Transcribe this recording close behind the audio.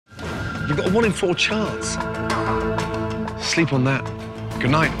You've got a 1 in 4 chance. Sleep on that. Good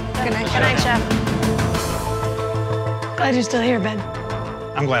night. Good night, Chef. Good night, Chef. Glad you're still here, Ben.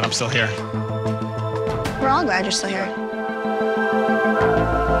 I'm glad I'm still here. We're all glad you're still here.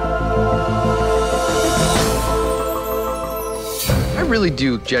 I really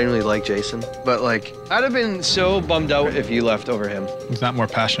do genuinely like Jason, but like, I'd have been so bummed out if you left over him. He's not more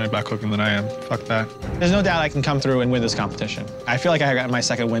passionate about cooking than I am. Fuck that. There's no doubt I can come through and win this competition. I feel like I got my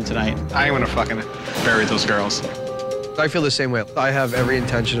second win tonight. I ain't gonna fucking bury those girls. I feel the same way. I have every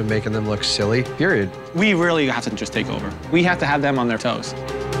intention of making them look silly, period. We really have to just take over. We have to have them on their toes.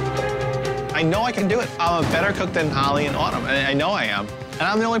 I know I can do it. I'm a better cook than Holly and Autumn, and I know I am. And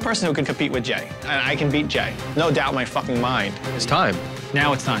I'm the only person who can compete with Jay. And I can beat Jay. No doubt in my fucking mind. It's time.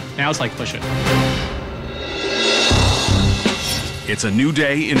 Now it's time. Now it's like push it. It's a new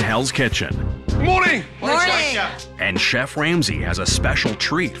day in Hell's Kitchen. Good morning. Morning. And Chef Ramsay has a special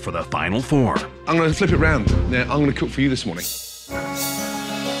treat for the final 4. I'm going to flip it round. Now, I'm going to cook for you this morning.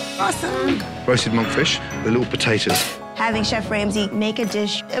 Awesome. Roasted monkfish with little potatoes. Having Chef Ramsay make a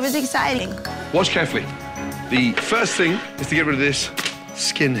dish, it was exciting. Watch carefully. The first thing is to get rid of this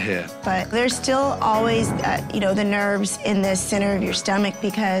skin here. But there's still always, the nerves in the center of your stomach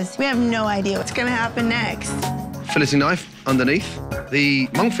because we have no idea what's gonna happen next. Filleting knife underneath. The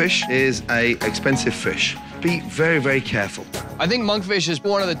monkfish is an expensive fish. Be very, very careful. I think monkfish is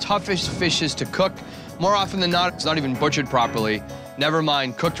one of the toughest fishes to cook. More often than not, it's not even butchered properly. Never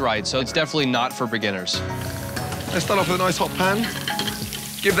mind cooked right, so it's definitely not for beginners. Let's start off with a nice hot pan.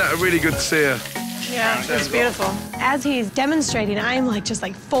 Give that a really good sear. Yeah, it's beautiful. As he's demonstrating, I'm just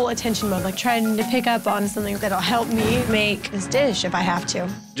full attention mode, trying to pick up on something that'll help me make this dish if I have to.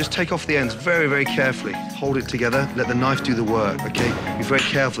 Just take off the ends very, very carefully. Hold it together, let the knife do the work, okay? Be very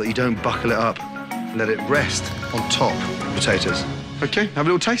careful that you don't buckle it up. Let it rest on top of the potatoes. Okay, have a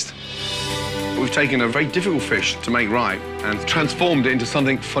little taste. We've taken a very difficult fish to make right and transformed it into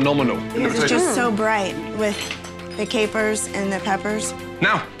something phenomenal. It's just so bright with the capers and the peppers.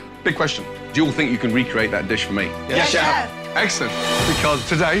 Now, big question. Do you all think you can recreate that dish for me? Yes, Chef. Excellent. Because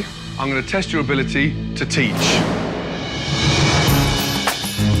today, I'm going to test your ability to teach.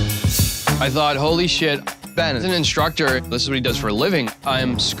 I thought, holy shit, Ben, as an instructor, this is what he does for a living.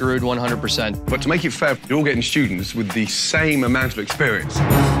 I'm screwed 100%. But to make it fair, you're all getting students with the same amount of experience.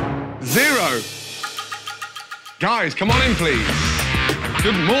 0. Guys, come on in, please.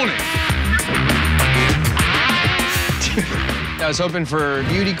 Good morning. I was hoping for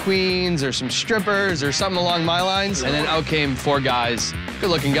beauty queens or some strippers or something along my lines, and then out came 4 guys.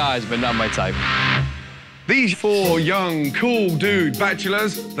 Good-looking guys, but not my type. These 4 young, cool dude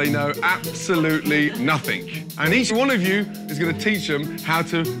bachelors, they know absolutely nothing. And each one of you is going to teach them how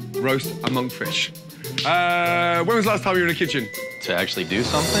to roast a monkfish. When was the last time you were in a kitchen? To actually do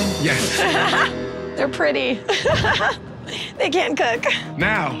something? Yes. They're pretty. They can't cook.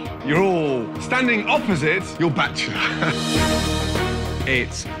 Now, you're all standing opposite your bachelor.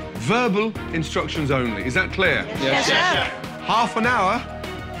 It's verbal instructions only. Is that clear? Yes, Chef. Half an hour,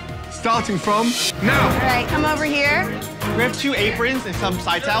 starting from now. All right, come over here. We have 2 aprons and some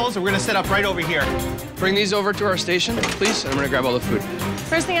side towels, and we're gonna set up right over here. Bring these over to our station, please, and I'm gonna grab all the food.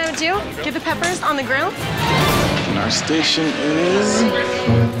 First thing I would do, get the peppers on the grill. And our station is...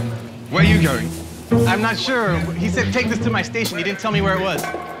 Where are you going? I'm not sure. He said take this to my station. He didn't tell me where it was.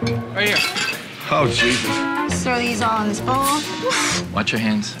 Right here. Oh, Jesus. Just throw these all in this bowl. Watch your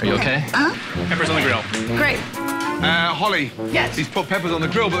hands. Are you okay? Peppers on the grill. Great. Holly. Yes. He's put peppers on the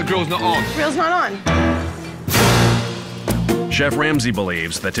grill, but the grill's not on. Grill's not on. Chef Ramsay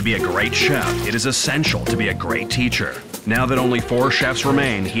believes that to be a great chef, it is essential to be a great teacher. Now that only 4 chefs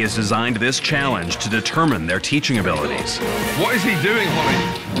remain, he has designed this challenge to determine their teaching abilities. What is he doing, Holly?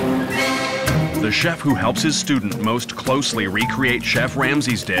 The chef who helps his student most closely recreate Chef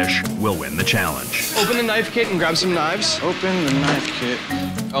Ramsay's dish will win the challenge. Open the knife kit and grab some knives. Open the knife kit.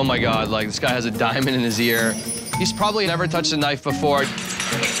 Oh my God, this guy has a diamond in his ear. He's probably never touched a knife before.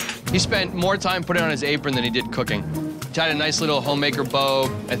 He spent more time putting on his apron than he did cooking. He had a nice little homemaker bow.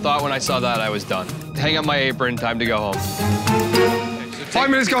 I thought when I saw that, I was done. Hang up my apron, time to go home. Okay, so 5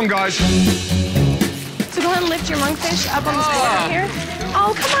 minutes gone, guys. So go ahead and lift your monkfish up on the spit right here.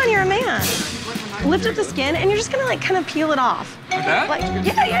 Oh, come on, you're a man. Lift up the skin, and you're just gonna kind of peel it off. Like that?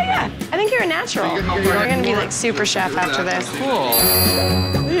 Yeah. I think you're a natural. You're gonna be super chef after this.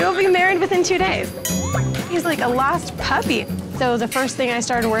 Cool. You'll be married within 2 days. He's like a lost puppy. So the first thing I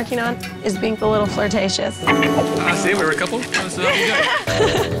started working on is being a little flirtatious. See, we're a couple.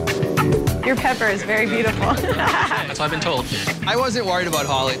 Your pepper is very beautiful. That's what I've been told. I wasn't worried about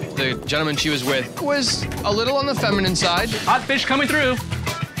Holly. The gentleman she was with was a little on the feminine side. Hot fish coming through.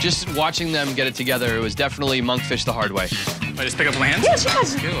 Just watching them get it together, it was definitely monkfish the hard way. I just pick up hands? Yeah,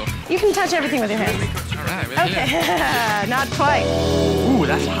 sure. Cool. You can touch everything with your hands. All right, really Okay, not quite. Ooh,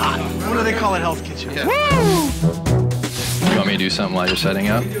 that's hot. What do they call it, Hell's Kitchen? Yeah. You want me to do something while you're setting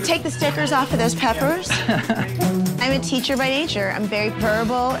up? Take the stickers off of those peppers. I'm a teacher by nature. I'm very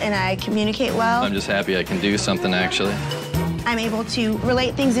verbal and I communicate well. I'm just happy I can do something, actually. I'm able to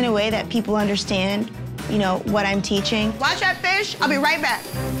relate things in a way that people understand, you know, what I'm teaching. Watch that fish. I'll be right back.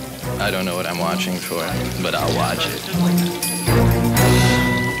 I don't know what I'm watching for, but I'll watch it.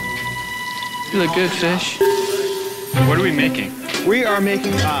 You look good, fish. What are we making? We are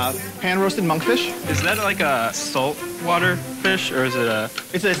making pan-roasted monkfish. Is that like a saltwater fish, or is it a...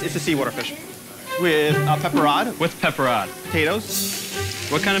 It's a seawater fish with pepperod. With pepperod. Potatoes.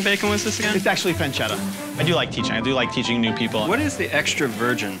 What kind of bacon was this again? It's actually pancetta. I do like teaching. I do like teaching new people. What is the extra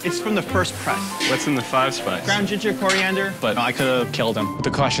virgin? It's from the first press. What's in the 5 spice? Ground ginger, coriander. But I could have killed him with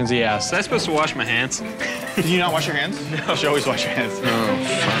the questions he asked. Was I supposed to wash my hands? Did you not wash your hands? No. You should always wash your hands. Oh,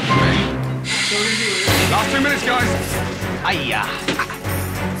 fuck me. Last 2 minutes, guys. Aiyah.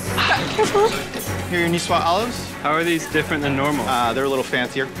 Here are your Niçoise olives. How are these different than normal? They're a little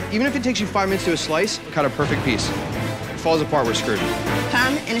fancier. Even if it takes you 5 minutes to a slice, cut a perfect piece. If it falls apart, we're screwed.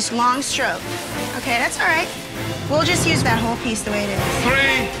 Come in a long stroke. Okay, that's all right. We'll just use that whole piece the way it is. 3,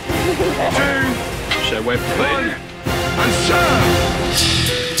 2, Should I wipe the plate? and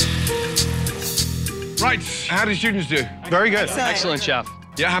serve. Right, how did students do? Very good. Excellent, chef.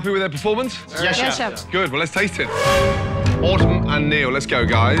 Yeah, happy with their performance? Yes, Yes, chef. chef. Good, well, let's taste it. Autumn and Neil, let's go,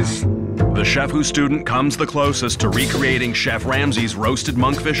 guys. The chef whose student comes the closest to recreating Chef Ramsay's roasted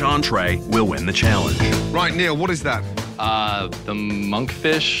monkfish entree will win the challenge. Right, Neil, what is that? The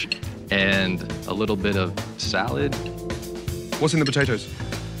monkfish and a little bit of salad. What's in the potatoes?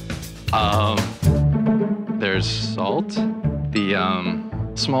 There's salt, the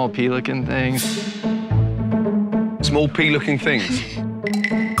small pea-looking things. Small pea-looking things.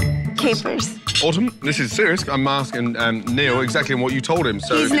 Capers. Autumn, this is serious. I'm asking Neil exactly what you told him.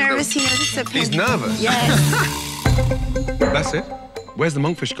 So He's nervous. He knows it's a He's nervous? Yes. That's it? Where's the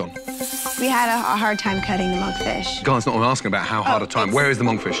monkfish gone? We had a hard time cutting the monkfish. Guys, not asking about how hard a time. it's- Where is the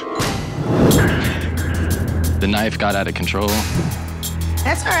monkfish? The knife got out of control.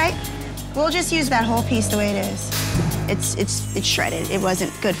 That's all right. We'll just use that whole piece the way it is. It's shredded. It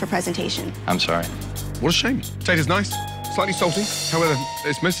wasn't good for presentation. I'm sorry. What a shame. Potato's nice, slightly salty. However,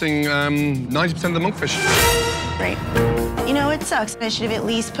 it's missing 90% of the monkfish. Great. You know, it sucks. I should have at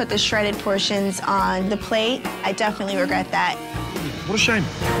least put the shredded portions on the plate. I definitely regret that. What a shame.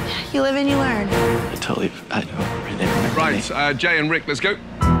 You live and you learn. Right, Jay and Rick, let's go.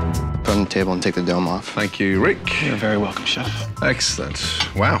 Put on the table and take the dome off. Thank you, Rick. You're very welcome, chef. Excellent.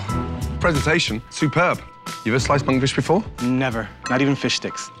 Wow. Presentation, superb. You ever sliced monkfish before? Never. Not even fish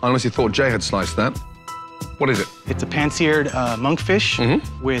sticks. I honestly thought Jay had sliced that. What is it? It's a pan-seared monkfish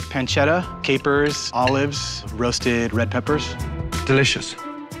with pancetta, capers, olives, roasted red peppers. Delicious.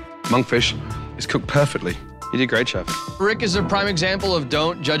 Monkfish is cooked perfectly. You did great, chef. Rick is a prime example of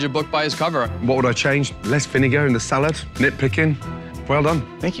don't judge a book by its cover. What would I change? Less vinegar in the salad, nitpicking. Well done.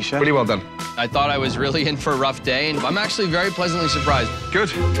 Thank you, chef. Really well done. I thought I was really in for a rough day, and I'm actually very pleasantly surprised. Good.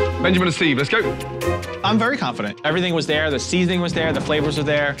 Benjamin and Steve, let's go. I'm very confident. Everything was there, the seasoning was there, the flavors were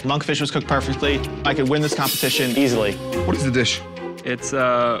there, monkfish was cooked perfectly. I could win this competition easily. What is the dish? It's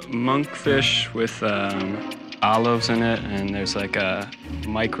monkfish with olives in it, and there's like a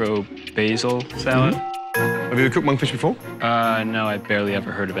micro basil salad. Have you ever cooked monkfish before? No, I barely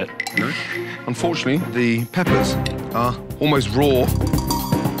ever heard of it. No. Unfortunately, the peppers are almost raw,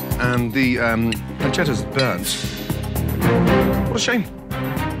 and the pancetta's burnt. What a shame.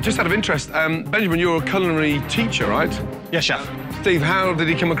 Just out of interest, Benjamin, you're a culinary teacher, right? Yes, chef. Steve, how did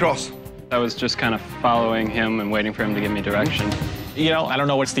he come across? I was just kind of following him and waiting for him to give me direction. You know, I don't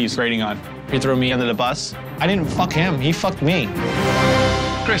know what Steve's grading on. He threw me under the bus. I didn't fuck him, he fucked me.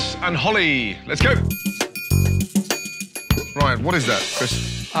 Chris and Holly, let's go. Right, what is that, Chris?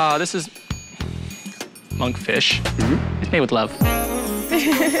 This is monkfish. It's made with love.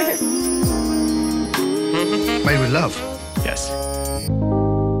 Made with love. Yes.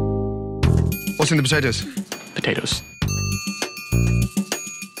 What's in the potatoes? Potatoes.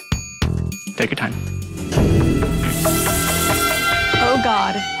 Take your time. Oh,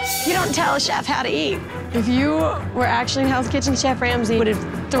 God. You don't tell a chef how to eat. If you were actually in Hell's Kitchen, Chef Ramsay would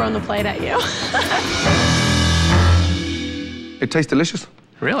have thrown the plate at you. It tastes delicious.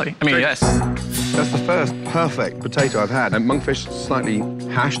 Really? I mean, yes. That's the first perfect potato I've had. And monkfish slightly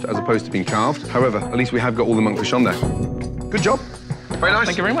hashed as opposed to being carved. However, at least we have got all the monkfish on there. Good job. Very nice.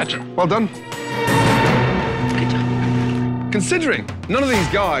 Thank you very much. Well done. Good job. Considering none of these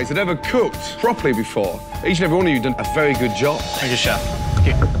guys had ever cooked properly before, each and every one of you done a very good job. Thank you, Chef. Thank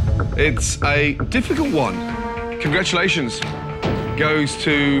you. It's a difficult one. Congratulations goes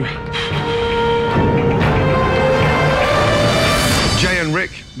to Jay and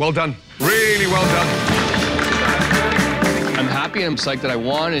Rick. Well done. Really well done. I'm happy and I'm psyched that I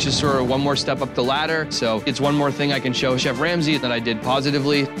won. It's just sort of one more step up the ladder. So it's one more thing I can show Chef Ramsay that I did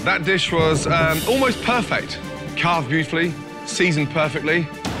positively. That dish was almost perfect. Carved beautifully, seasoned perfectly,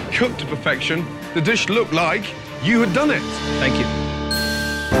 cooked to perfection. The dish looked like you had done it. Thank you.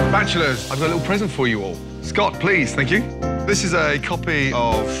 Bachelors, I've got a little present for you all. Scott, please, thank you. This is a copy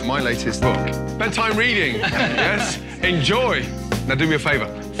of my latest book. Bedtime reading, yes? Enjoy. Now do me a favor,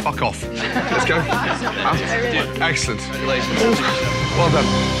 fuck off. Let's go. Excellent. Congratulations. Well done.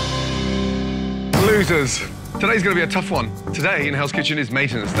 Losers. Today's gonna be a tough one. Today in Hell's Kitchen is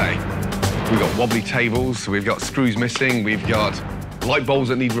maintenance day. We've got wobbly tables, we've got screws missing, we've got light bulbs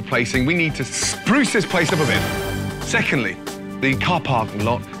that need replacing. We need to spruce this place up a bit. Secondly, the car parking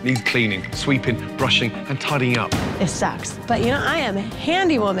lot needs cleaning, sweeping, brushing, and tidying up. It sucks. But you know, I am a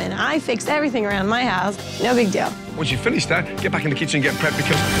handy woman. I fix everything around my house. No big deal. Once you finish that, get back in the kitchen and get prepped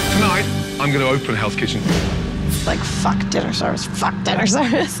because tonight I'm going to open Hell's Kitchen. Like, fuck dinner service, fuck dinner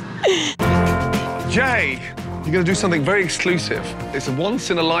service. Jay, you're going to do something very exclusive. It's a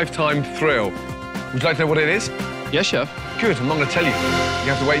once-in-a-lifetime thrill. Would you like to know what it is? Yes, Chef. Good, I'm not going to tell you. You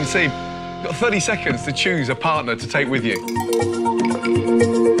have to wait and see. You've got 30 seconds to choose a partner to take with you.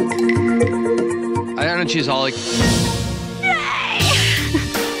 I am a cheeseholic.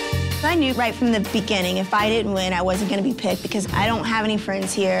 I knew right from the beginning if I didn't win, I wasn't going to be picked because I don't have any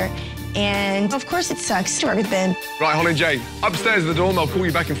friends here. And of course it sucks to work with Ben. Right, Holly and Jay, upstairs at the dorm. I'll call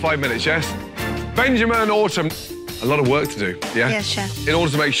you back in 5 minutes, yes? Benjamin, Autumn, a lot of work to do, yeah? Yes, Chef. In order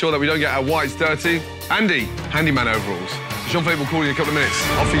to make sure that we don't get our whites dirty. Andy, handyman overalls. Jean-Philippe will call you in a couple of minutes.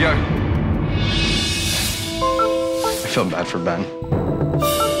 Off you go. I feel bad for Ben.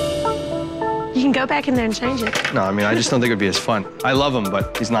 You can go back in there and change it. No, I mean, I just don't think it'd be as fun. I love him,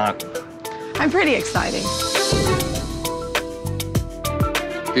 but he's not. I'm pretty exciting.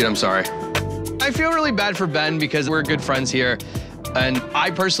 Dude, I'm sorry. I feel really bad for Ben because we're good friends here. And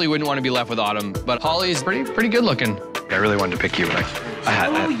I personally wouldn't want to be left with Autumn, but Holly's pretty good looking. I really wanted to pick you, but I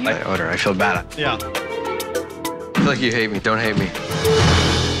owed her. I feel bad. Yeah. I feel like you hate me. Don't hate me.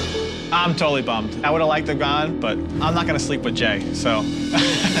 I'm totally bummed. I would have liked to have gone, but I'm not going to sleep with Jay, so.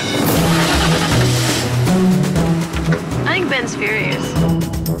 I think Ben's furious.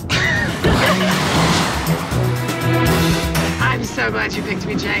 I'm so glad you picked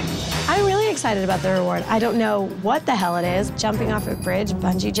me, Jay. I'm really excited about the reward. I don't know what the hell it is. Jumping off a bridge,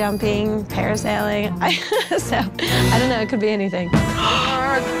 bungee jumping, parasailing. So, I don't know, it could be anything.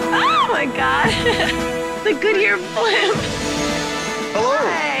 Oh my God. The Goodyear Blimp. Hello.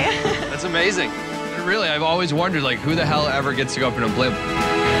 Hi. That's amazing. Really, I've always wondered, like, who the hell ever gets to go up in a blimp?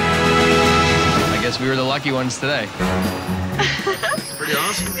 I guess we were the lucky ones today. Pretty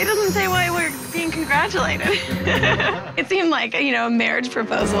awesome. It doesn't say why we're being congratulated. It seemed like, you know, a marriage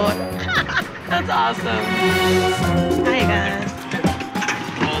proposal. That's awesome. Hi, guys.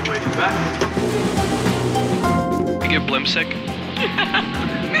 All the way back. You get blimp sick?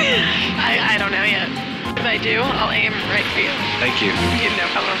 I don't know yet. If I do, I'll aim right for you. Thank you. No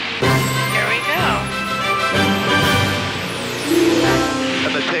problem. Here we go.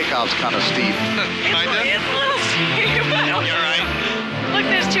 And the takeout's kind of steep. It's a little steep. You're right. Look,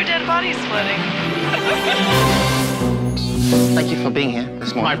 there's 2 dead bodies floating. Thank you for being here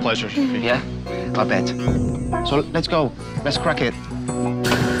this morning. My pleasure. Yeah, I bet. So let's go. Let's crack it.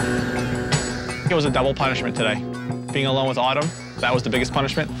 It was a double punishment today. Being alone with Autumn, that was the biggest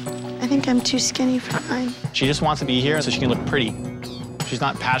punishment. I think I'm too skinny for mine. She just wants to be here so she can look pretty. She's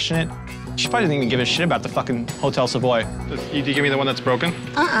not passionate. She probably doesn't even give a shit about the fucking Hotel Savoy. You give me the one that's broken?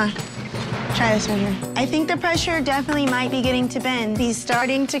 Try this one here. I think the pressure definitely might be getting to Ben. He's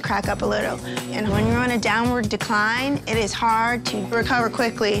starting to crack up a little. And when you're on a downward decline, it is hard to recover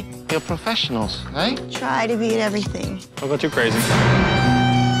quickly. You're professionals, right? Try to beat everything. Don't go too crazy.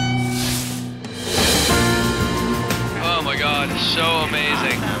 Oh my God, so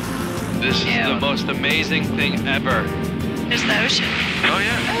amazing. This is the most amazing thing ever. There's the ocean. Oh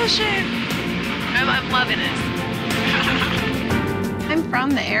yeah. Ocean. I'm loving this. I'm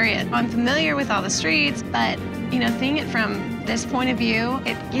from the area. I'm familiar with all the streets, but, you know, seeing it from this point of view,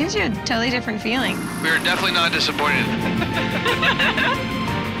 it gives you a totally different feeling. We were definitely not disappointed.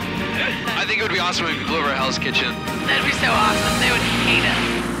 I think it would be awesome if we blew over Hell's Kitchen. That'd be so awesome. They would hate us.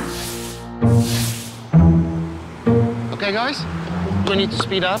 Okay, guys? We need to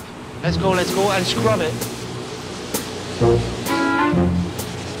speed up. Let's go and scrub it. Hey,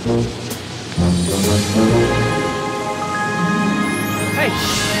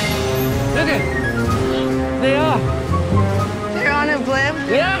 look it. They are. They're on a blimp.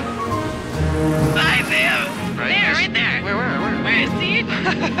 Yeah. I see him. Right there. Where is he?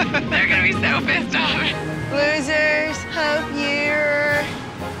 They're gonna be so pissed off. Losers, hope you're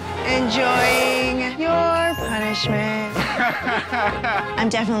enjoying your punishment. I'm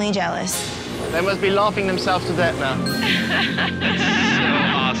definitely jealous. They must be laughing themselves to death now. So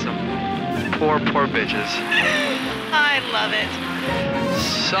awesome. Poor bitches. I love it.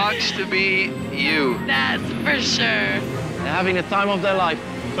 Sucks to be you. That's for sure. They're having the time of their life.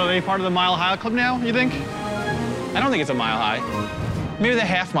 So are they part of the Mile High Club now, you think? I don't think it's a Mile High. Maybe the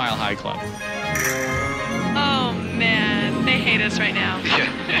Half Mile High Club. Oh, man. They hate us right now.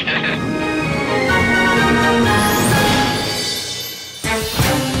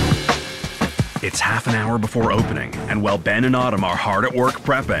 It's half an hour before opening, and while Ben and Autumn are hard at work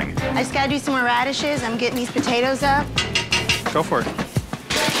prepping, I just gotta do some more radishes. I'm getting these potatoes up. Go for it.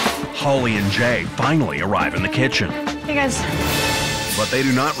 Holly and Jay finally arrive in the kitchen. Hey, guys. But they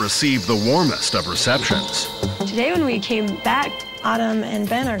do not receive the warmest of receptions. Today when we came back, Autumn and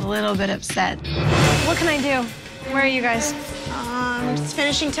Ben are a little bit upset. What can I do? Where are you guys? Just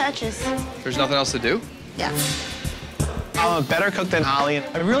finishing touches. There's nothing else to do? Yeah. I'm a better cook than Holly.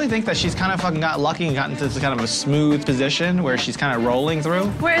 I really think that she's kind of fucking got lucky and gotten to this kind of a smooth position where she's kind of rolling through.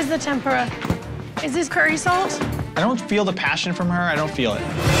 Where is the tempura? Is this curry salt? I don't feel the passion from her. I don't feel it.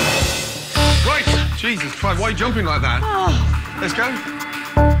 Right, Jesus Christ, why are you jumping like that? Oh. Let's go.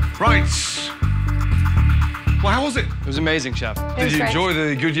 Right. Well, how was it? It was amazing, Chef. Did you enjoy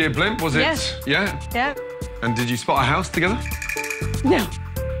the Goodyear Blimp? Was it? Yes. Yeah? Yeah. And did you spot a house together? No.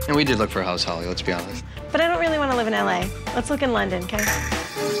 And we did look for a house, Holly, let's be honest. But I don't really want to live in LA. Let's look in London, okay?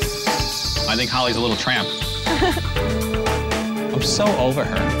 I think Holly's a little tramp. I'm so over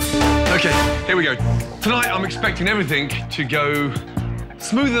her. Okay, here we go. Tonight, I'm expecting everything to go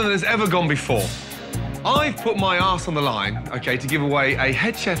smoother than it's ever gone before. I've put my arse on the line, okay, to give away a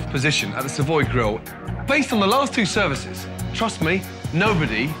head chef position at the Savoy Grill. Based on the last two services, trust me,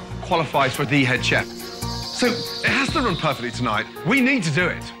 nobody qualifies for the head chef. So it has to run perfectly tonight. We need to do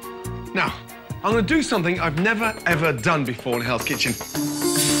it. Now, I'm gonna do something I've never, ever done before in Hell's Kitchen.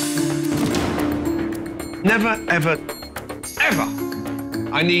 Never, ever, ever.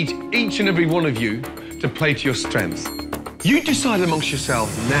 I need each and every one of you to play to your strengths. You decide amongst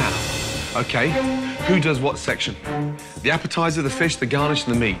yourselves now, okay, who does what section. The appetizer, the fish, the garnish,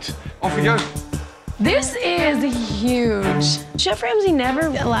 and the meat. Off we go. This is huge. Chef Ramsay never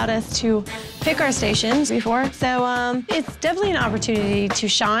allowed us to pick our stations before, so it's definitely an opportunity to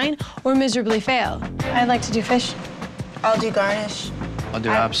shine or miserably fail. I'd like to do fish. I'll do garnish. I'll do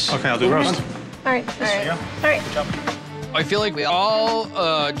apps. Okay, I'll do roast. All right. All right. All right. Good job. I feel like we all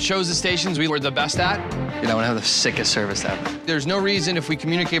chose the stations we were the best at. You know, and have the sickest service ever. There's no reason if we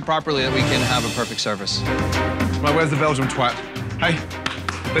communicate properly that we can have a perfect service. Right, where's the Belgian twat? Hey,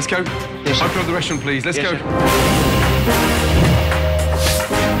 let's go. Yes, sir. Open up the restaurant, please. Let's go.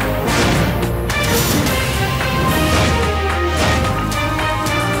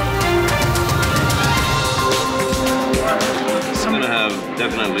 Yes, I'm gonna have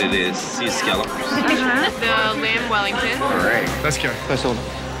definitely the sea scallops. The lamb Wellington. Great. Let's go. First order.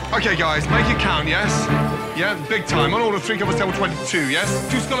 Okay, guys, make it count, yes? Yeah, big time. On order 3 covers table 22, yes?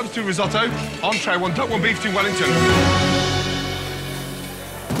 2 scallops, 2 risotto. Entree, 1 duck, 1 beef, 2 Wellington.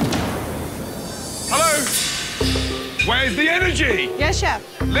 Hello? Where's the energy? Yes, chef.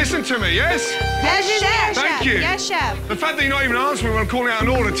 Listen to me, yes? Yes, chef. Thank you. Yes, chef. The fact that you're not even answering when I'm calling out an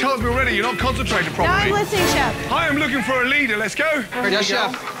order tells me already you're not concentrating No, I'm properly. listening, chef. I am looking for a leader. Let's go. Yes,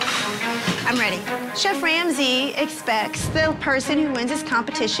 Chef. I'm ready. Chef Ramsay expects the person who wins this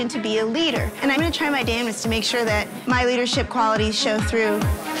competition to be a leader. And I'm gonna try my damnedest to make sure that my leadership qualities show through.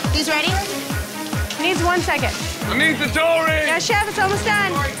 Who's ready? Needs 1 second. I need the dory. Yes, chef, it's almost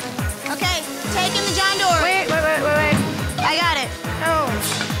done. Okay, taking the John Dory. Wait. I got it. Oh,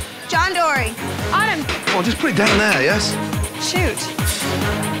 John Dory. Autumn, Oh, just put it down there, yes? shoot.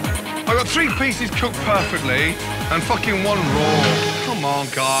 I got 3 pieces cooked perfectly and fucking 1 raw. Come on,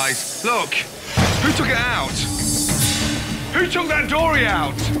 guys. Look, who took it out? Who took that dory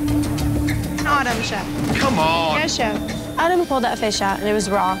out? Autumn, chef. Come on. Yes, chef. Autumn pulled that fish out, and it was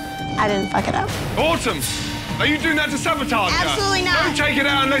raw. I didn't fuck it up. Autumn, are you doing that to sabotage her? Absolutely not. Don't take it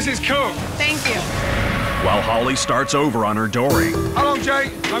out unless it's cooked. Thank you. While Holly starts over on her dory, How long,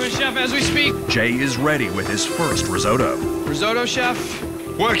 Jay? I'm in, Chef, as we speak. Jay is ready with his first risotto. Risotto, Chef.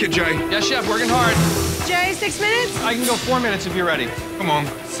 Work it, Jay. Yes, Chef, working hard. Jay, 6 minutes? I can go 4 minutes if you're ready. Come on.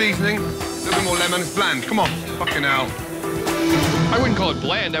 Seasoning, a little bit more lemon. It's bland. Come on. Fucking hell. I wouldn't call it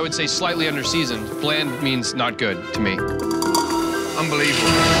bland. I would say slightly under-seasoned. Bland means not good to me.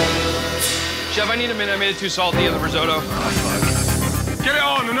 Unbelievable. Chef, I need a minute. I made it too salty in the risotto. Get it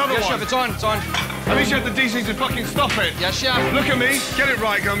on, another one. Yeah, Chef, it's on, it's on. At least you have the decency to fucking stop it. Yeah, Chef. Look at me. Get it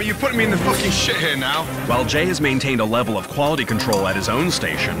right, Gummy. You're putting me in the fucking shit here now. While Jay has maintained a level of quality control at his own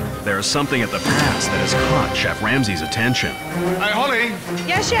station, there is something at the pass that has caught Chef Ramsay's attention. Hey, Holly.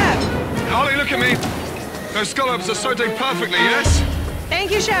 Yes, Chef. Holly, look at me. Those scallops are sauteed perfectly, yes?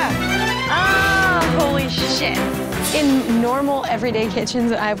 Thank you, Chef. Oh, holy shit. In normal, everyday kitchens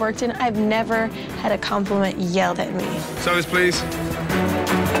that I've worked in, I've never had a compliment yelled at me. Service, please.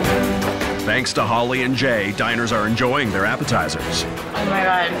 Thanks to Holly and Jay, diners are enjoying their appetizers. Oh my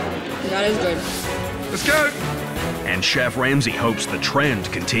God. That is good. Let's go. And Chef Ramsay hopes the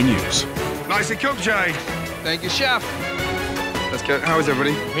trend continues. Nicely cooked, Jay. Thank you, Chef. Let's go. How is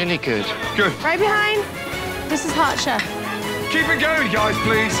everybody? Really good. Good. Right behind. This is hot, Chef. Keep it going, guys,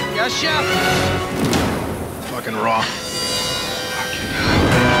 please. Yes, Chef. Fucking raw.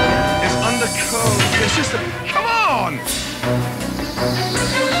 It's undercooked. It's just a... Come on!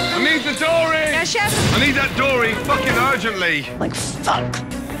 I need the dory. Yes, Chef. I need that dory fucking urgently. Like, fuck.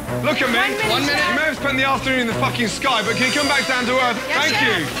 Look at me. 1 minute. You may have spent the afternoon in the fucking sky, but can you come back down to earth? Yes, Thank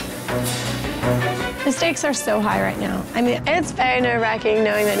Chef. you. The stakes are so high right now. I mean, it's very nerve-wracking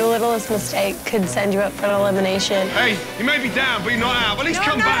knowing that the littlest mistake could send you up for an elimination. Hey, you may be down, but you're not out. At least No,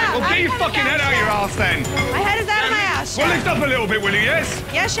 come I'm not back. out. Or get I'm your coming fucking down, head out Chef. your ass then. My head is out of my ass, Well, Chef. lift up a little bit, will you, yes?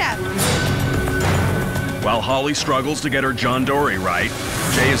 Yes, Chef. While Holly struggles to get her John Dory right,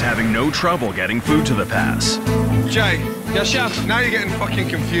 Jay is having no trouble getting food to the pass, Jay. Yes, Chef. Now you're getting fucking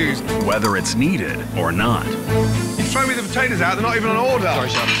confused. whether it's needed or not. You throw me the potatoes out, they're not even on order. Sorry,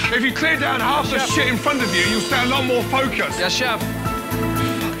 Chef. If you clear down half the shit in front of you, you'll stay a lot more focused. Yes, Chef. For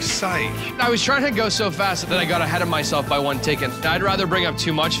fuck's sake. I was trying to go so fast that I got ahead of myself by one ticket. I'd rather bring up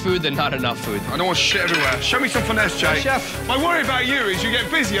too much food than not enough food. I don't want shit everywhere. Show me some finesse, Jay. Yes, Chef. My worry about you is you get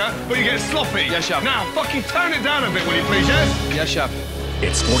busier, but you get sloppy. Yes, Chef. Now, fucking turn it down a bit, will you please, yes? Yes, Chef.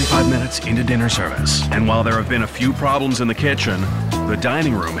 It's 45 minutes into dinner service, and while there have been a few problems in the kitchen, the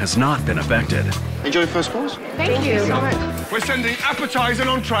dining room has not been affected. Enjoy first course? Thank you. We're sending appetizers and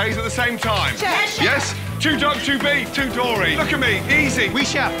entrees at the same time. Chef. Yes? 2 duck, 2 beef, 2 dory. Look at me, easy. Oui,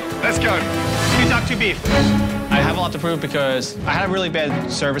 Chef. Let's go. 2 duck, 2 beef. I have a lot to prove because I had a really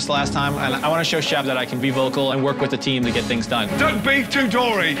bad service the last time, and I want to show Chef that I can be vocal and work with the team to get things done. Duck, beef, 2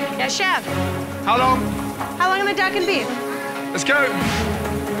 dory. Yes, Chef. How long? How long on the duck and beef? Let's go.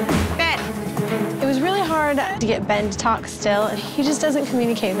 Ben. It was really hard to get Ben to talk still, and he just doesn't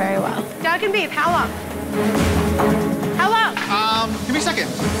communicate very well. Duck and beef, how long? How long? Give me a second.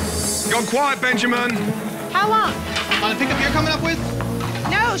 Gone quiet, Benjamin. How long? On the pickup you're coming up with?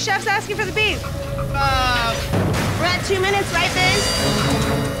 No, Chef's asking for the beef. We're at 2 minutes, right,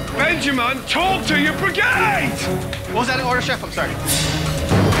 Ben? Benjamin, talk to your brigade! What was that in order, Chef? I'm sorry.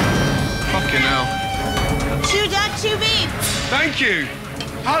 Fucking hell. 2 duck, 2 beef. Thank you.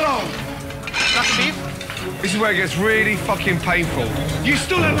 How long? Duck and beef? This is where it gets really fucking painful. You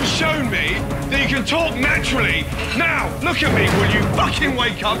still haven't shown me that you can talk naturally. Now, look at me. Will you fucking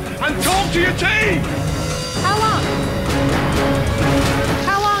wake up and talk to your team? How long?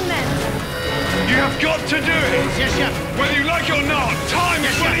 How long then? You have got to do it. Yes, Chef. Whether you like it or not, time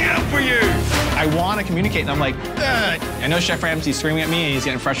is running out for you. I want to communicate, and I'm like, ugh. I know Chef Ramsay's screaming at me, and he's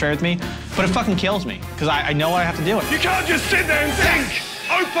getting frustrated with me, but it fucking kills me, because I know I have to do it. You can't just sit there and think.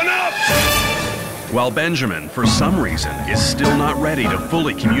 Open up! While Benjamin, for some reason, is still not ready to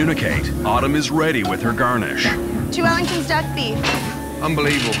fully communicate, Autumn is ready with her garnish. 2 Wellington's duck beef.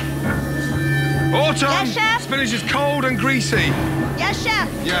 Unbelievable. Autumn! Yes, Chef? Spinach is cold and greasy. Yes, Chef.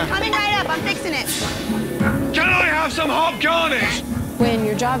 Yeah. Coming right up, I'm fixing it. Can I have some hot garnish? When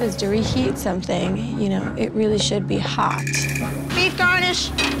your job is to reheat something, you know, it really should be hot. Beef garnish.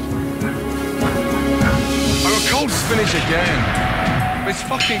 I got cold spinach again. It's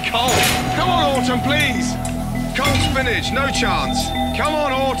fucking cold. Come on, Autumn, please. Cold spinach, no chance. Come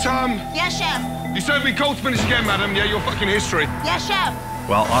on, Autumn. Yes, Chef. You served me cold spinach again, madam. Yeah, your fucking history. Yes, Chef.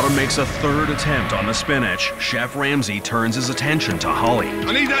 While Autumn makes a third attempt on the spinach, Chef Ramsay turns his attention to Holly.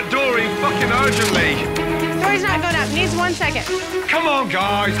 I need that dory fucking urgently. Dory's not going up. Needs 1 second. Come on,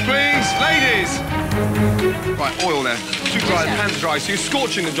 guys, please. Ladies. Right, oil there. Too dry, the pan's dry, so you're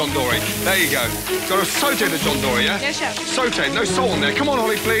scorching the John Dory. There you go. Got to saute the John Dory, yeah? Yes, Chef. Saute, no salt on there. Come on,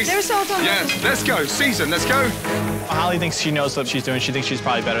 Holly, please. There's salt on there. Yes, let's go. Season, let's go. Holly thinks she knows what she's doing. She thinks she's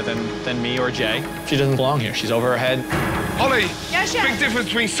probably better than me or Jay. She doesn't belong here. She's over her head. Holly, Yes, Chef. big difference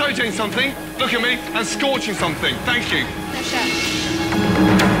between sauteing something, look at me, and scorching something. Thank you. Yes,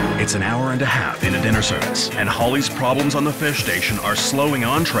 Chef. It's an hour and a half into dinner service, and Holly's problems on the fish station are slowing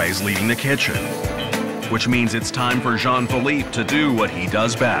entrees leaving the kitchen. Which means it's time for Jean-Philippe to do what he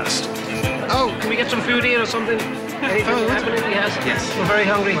does best. Oh, can we get some food here or something? Anything happening? Yes. We're very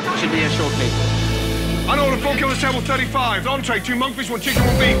hungry. Should be here shortly. I order 4 killers, table 35. Entree, 2 monkfish, 1 chicken,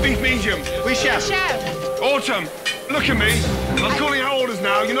 1 beef, beef medium. Oui, chef. Chef. Autumn, look at me. I'm calling out orders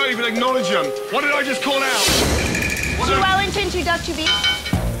now. You're not even acknowledging them. What did I just call out? 2 Wellington, 2 duck, 2 beef.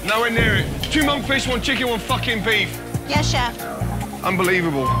 Nowhere near it. 2 monkfish, 1 chicken, 1 fucking beef. Yes, chef.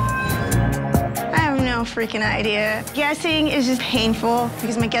 Unbelievable. I have no freaking idea. Guessing is just painful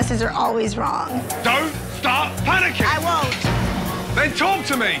because my guesses are always wrong. Don't start panicking. I won't. Then talk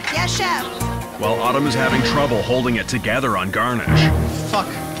to me. Yes, chef. While Autumn is having trouble holding it together on garnish, Fuck.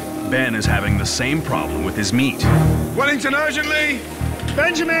 Ben is having the same problem with his meat. Wellington, urgently.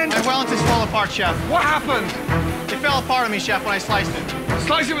 Benjamin! My Wellington's falling apart, chef. What happened? It fell apart on me, chef, when I sliced it.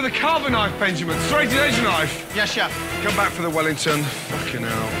 Slice it with a carving knife, Benjamin. Serrated edge knife. Yes, chef. Come back for the Wellington. Fucking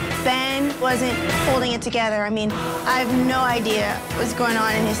hell. Ben wasn't holding it together. I mean, I have no idea what's going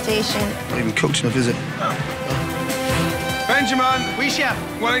on in his station. Not even cooked enough, is it? Benjamin! Oui, chef.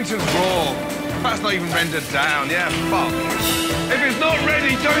 Wellington's raw. That's not even rendered down. Yeah, fuck. If it's not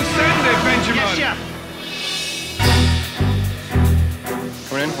ready, don't send it, Benjamin. Yes, chef.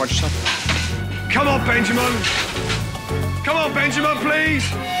 Come in, watch yourself. Come on, Benjamin. Come on, Benjamin, please.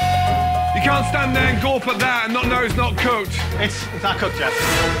 You can't stand there and gawp at that and not know it's not cooked. It's not cooked, chef.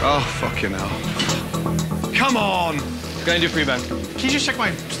 Oh, fucking hell. Come on. What can I do for you, Ben? Can you just check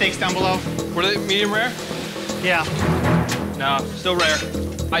my steaks down below? Were they medium rare? Yeah. No, still rare.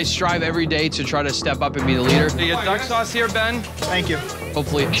 I strive every day to try to step up and be the leader. You get duck sauce here, Ben? Thank you.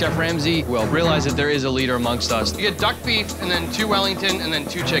 Hopefully, Chef Ramsay will realize that there is a leader amongst us. You get duck beef, and then 2 Wellington, and then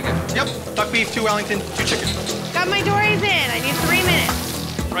 2 chicken. Yep. Duck beef, 2 Wellington, 2 chicken. Got my Dory's in. I need 3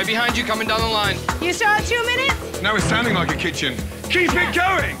 minutes. Right behind you, coming down the line. You still have 2 minutes? Now it's sounding like a kitchen. Keep it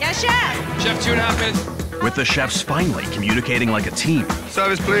going. Yes, chef. Chef, 2.5 minutes. With the chefs finally communicating like a team,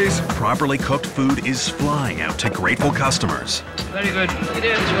 Service, please. properly cooked food is flying out to grateful customers. Very good. It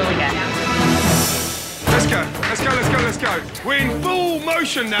is really good. Let's go. Let's go, let's go, let's go. We're in full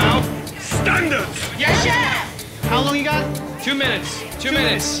motion now. Standards. Yes, chef. How long you got? 2 minutes. 2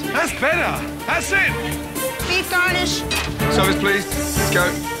 minutes. That's better. That's it. Beef garnish. Service, please. Let's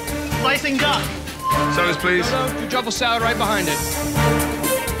go. Slicing duck. Service, please. 2 truffle salad right behind it.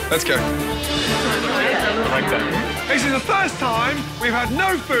 Let's go. I like that. This is the first time we've had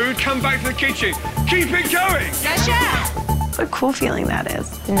no food come back to the kitchen. Keep it going. Yes, chef. What a cool feeling that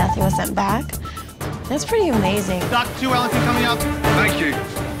is. Nothing was sent back. That's pretty amazing. Duck, 2 Wellington coming up. Thank you.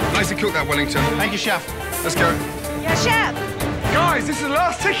 Nicely cooked that Wellington. Thank you, chef. Let's go. Yes, chef. Guys, this is the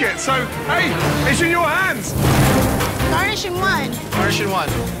last ticket, so, hey, it's in your hands. Garnish in 1. Garnish in 1.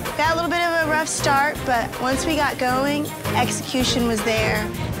 Got a little bit of a rough start, but once we got going, execution was there.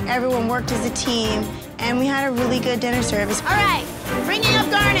 Everyone worked as a team, and we had a really good dinner service. All right, bringing up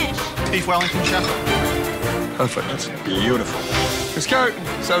garnish. Beef Wellington, chef. Perfect. That's beautiful. Let's go.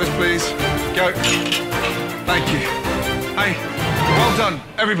 Service, please. Go. Thank you. Hey, well done,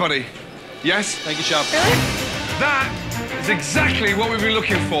 everybody. Yes? Thank you, chef. Really? That is exactly what we've been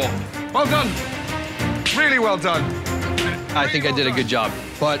looking for. Well done. Really well done. I think I did a good job.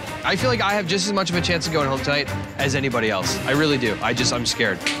 But I feel like I have just as much of a chance of going home tonight as anybody else. I really do. I'm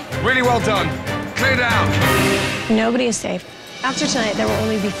scared. Really well done. Clear down. Nobody is safe. After tonight, there will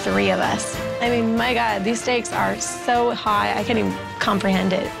only be 3 of us. I mean, my God, these stakes are so high, I can't even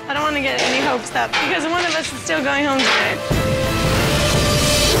comprehend it. I don't want to get any hopes up because one of us is still going home tonight.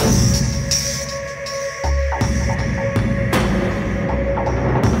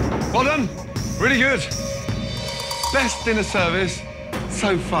 Well done. Really good. Best dinner service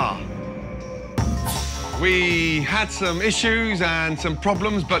so far. We had some issues and some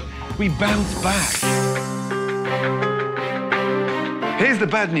problems, but we bounced back. Here's the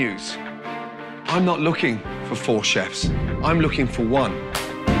bad news. I'm not looking for 4 chefs. I'm looking for 1.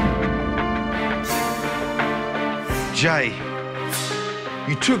 Jay,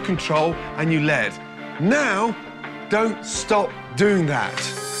 you took control and you led. Now, don't stop doing that.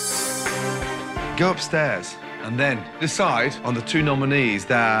 Go upstairs and then decide on the 2 nominees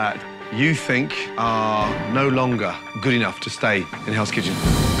that you think are no longer good enough to stay in Hell's Kitchen.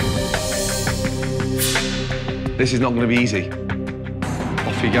 This is not going to be easy.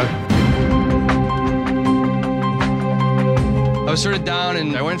 Off you go. I was sort of down,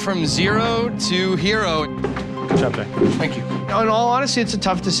 and I went from 0 to hero. Good job, Jay. Thank you. In all honesty, it's a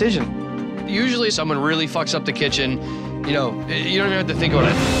tough decision. Usually someone really fucks up the kitchen, you know, you don't even have to think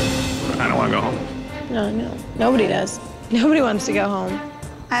about it. I don't want to go home. No, nobody does. Nobody wants to go home.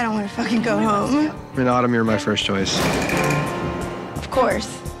 I don't want to fucking go home. In Autumn, you're my first choice. Of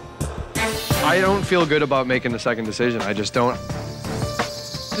course. I don't feel good about making the second decision. I just don't.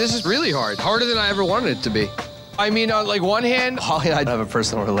 This is really hard. Harder than I ever wanted it to be. I mean, on like one hand, Holly and I have a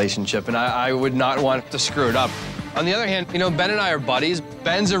personal relationship, and I would not want to screw it up. On the other hand, you know, Ben and I are buddies.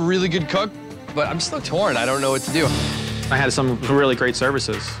 Ben's a really good cook, but I'm still torn. I don't know what to do. I had some really great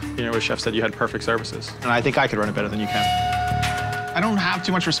services. You know, where Chef said you had perfect services. And I think I could run it better than you can. I don't have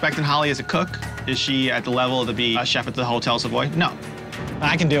too much respect in Holly as a cook. Is she at the level to be a chef at the Hotel Savoy? No.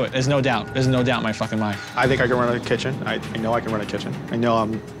 I can do it, there's no doubt. There's no doubt in my fucking mind. I think I can run a kitchen. I know I can run a kitchen. I know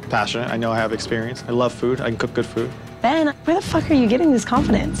I'm passionate. I know I have experience. I love food. I can cook good food. Ben, where the fuck are you getting this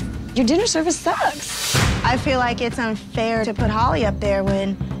confidence? Your dinner service sucks. I feel like it's unfair to put Holly up there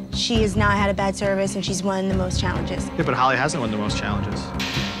when she has not had a bad service and she's won the most challenges. Yeah, but Holly hasn't won the most challenges.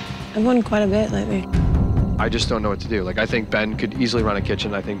 I've won quite a bit lately. I just don't know what to do. Like, I think Ben could easily run a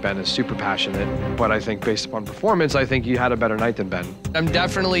kitchen. I think Ben is super passionate. But I think based upon performance, I think you had a better night than Ben. I'm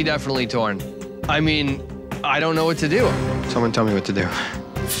definitely torn. I mean, I don't know what to do. Someone tell me what to do.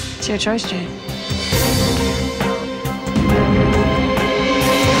 It's your choice, Jay.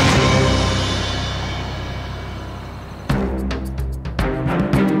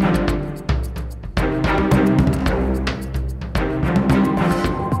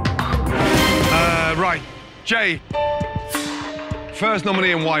 Right, Jay. First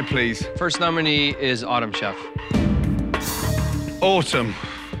nominee and why, please? First nominee is Autumn, Chef. Autumn.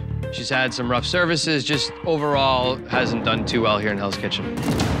 She's had some rough services, just overall hasn't done too well here in Hell's Kitchen.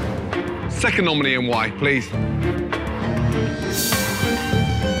 Second nominee and why, please?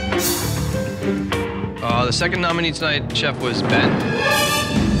 The second nominee tonight, Chef, was Ben.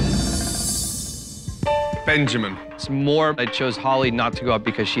 Benjamin. It's more, I chose Holly not to go up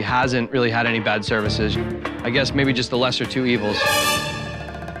because she hasn't really had any bad services. I guess maybe just the lesser two evils.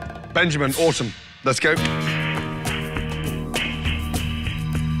 Benjamin, Autumn. Let's go.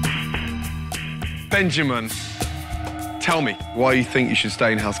 Benjamin, tell me why you think you should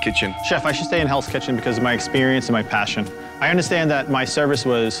stay in Hell's Kitchen. Chef, I should stay in Hell's Kitchen because of my experience and my passion. I understand that my service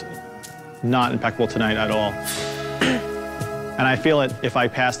was not impeccable tonight at all. And I feel that if I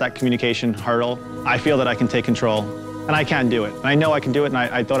pass that communication hurdle, I feel that I can take control. And I can do it. And I know I can do it, and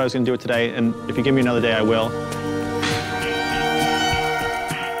I thought I was going to do it today. And if you give me another day, I will.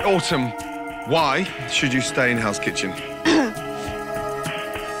 Autumn, why should you stay in Hell's Kitchen?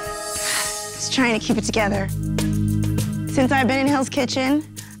 Just trying to keep it together. Since I've been in Hell's Kitchen,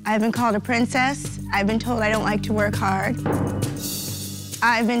 I've been called a princess. I've been told I don't like to work hard.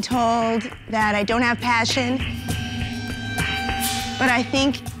 I've been told that I don't have passion. But I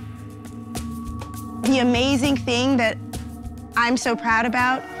think the amazing thing that I'm so proud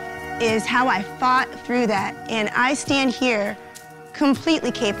about is how I fought through that. And I stand here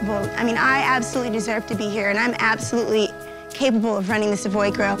completely capable. I mean, I absolutely deserve to be here, and I'm absolutely capable of running the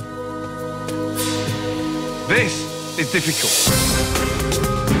Savoy Grill. This is difficult.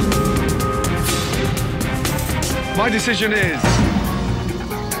 My decision is...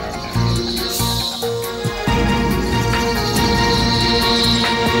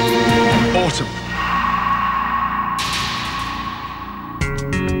 Autumn.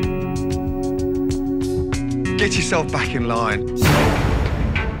 Get yourself back in line.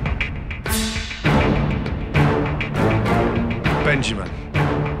 Benjamin,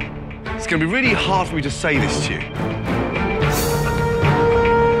 it's going to be really hard for me to say this to you.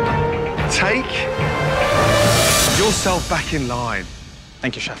 Take yourself back in line.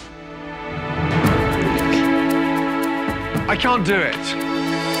 Thank you, Chef. I can't do it.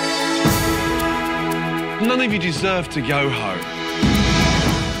 None of you deserve to go home.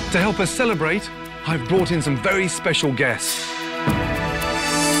 To help us celebrate, I've brought in some very special guests.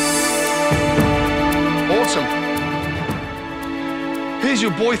 Autumn. Here's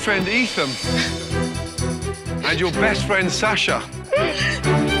your boyfriend, Ethan. And your best friend, Sasha.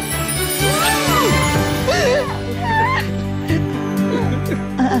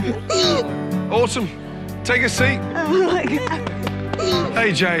 Autumn, take a seat. Oh my God.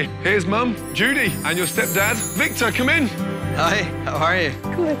 Hey, Jay, here's Mum, Judy, and your stepdad, Victor. Come in. Hi, how are you?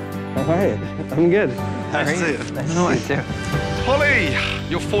 Good. How are you? I'm good. Nice to see you. Nice to see you too. Holly,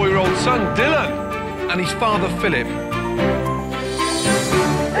 your 4-year-old son, Dylan, and his father, Philip.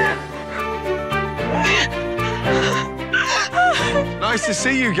 Nice to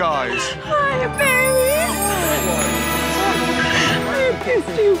see you guys. Hi, baby. I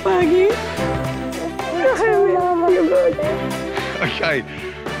kissed you, Buggy. Okay.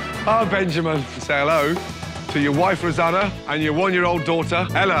 Benjamin, say hello to your wife, Rosanna, and your 1-year-old daughter,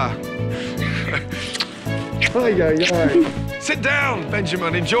 Ella. Hi, you all right? Sit down,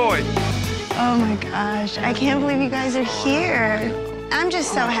 Benjamin, enjoy. Oh my gosh, I can't believe you guys are here. I'm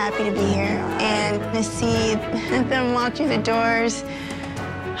just so happy to be here and to see them walk through the doors.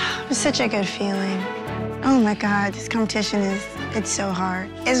 It was such a good feeling. Oh my God, this competition it's so hard.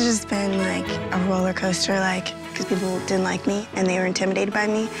 It's just been like a roller coaster, like, because people didn't like me and they were intimidated by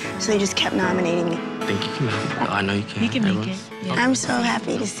me, so they just kept nominating me. I think you can make it. I know you can. You can make it. Yeah. I'm so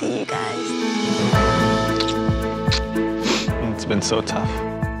happy to see you guys. It's been so tough.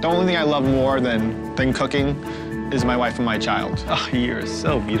 The only thing I love more than cooking is my wife and my child. Oh, you are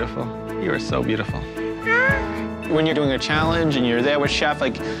so beautiful. You are so beautiful. When you're doing a challenge and you're there with Chef,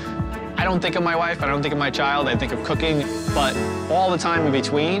 like, I don't think of my wife, I don't think of my child, I think of cooking, but all the time in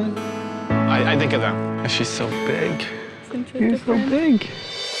between, I think of them. She's so big. You're so big.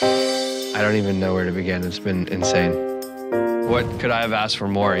 I don't even know where to begin. It's been insane. What could I have asked for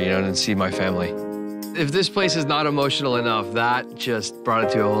more, you know, than see my family? If this place is not emotional enough, that just brought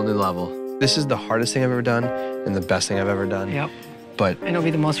it to a whole new level. This is the hardest thing I've ever done and the best thing I've ever done. Yep. But and it'll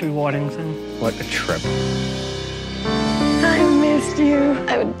be the most rewarding thing. What a trip. I missed you.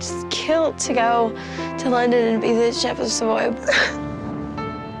 I would just kill to go to London and be the Chef of Savoy.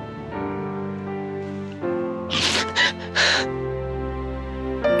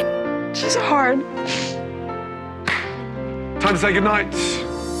 Just hard. Time to say goodnight.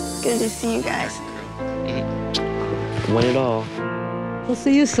 Good to see you guys. Win it all. We'll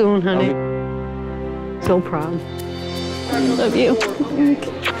see you soon, honey. So proud. I love you.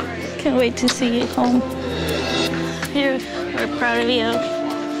 Can't wait to see you home. We're proud of you.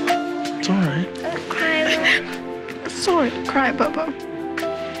 It's all right. Sorry to cry, Bubba.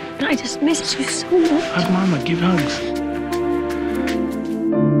 I just missed you so much. Hug Mama, give hugs.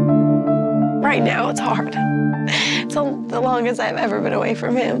 Right now, it's hard. It's the longest I've ever been away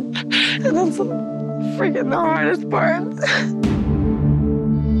from him. And that's freaking the hardest part.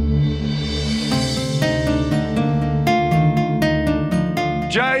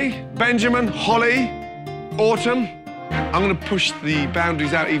 Jay, Benjamin, Holly, Autumn. I'm going to push the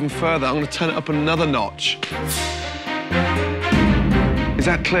boundaries out even further. I'm going to turn it up another notch. Is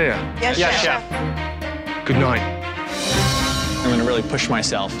that clear? Yes, Chef. Good night. I'm going to really push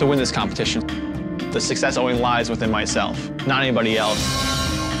myself to win this competition. The success only lies within myself, not anybody else.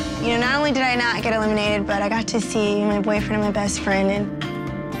 You know, not only did I not get eliminated, but I got to see my boyfriend and my best friend,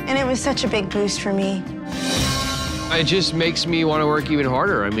 and it was such a big boost for me. It just makes me want to work even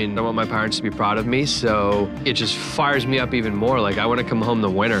harder. I mean, I want my parents to be proud of me, so it just fires me up even more. Like, I want to come home the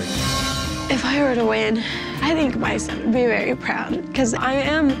winner. If I were to win, I think my son would be very proud, because I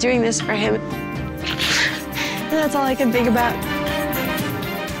am doing this for him. And that's all I can think about.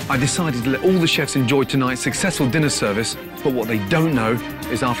 I decided to let all the chefs enjoy tonight's successful dinner service, but what they don't know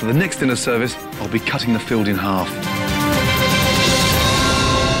is after the next dinner service, I'll be cutting the field in half.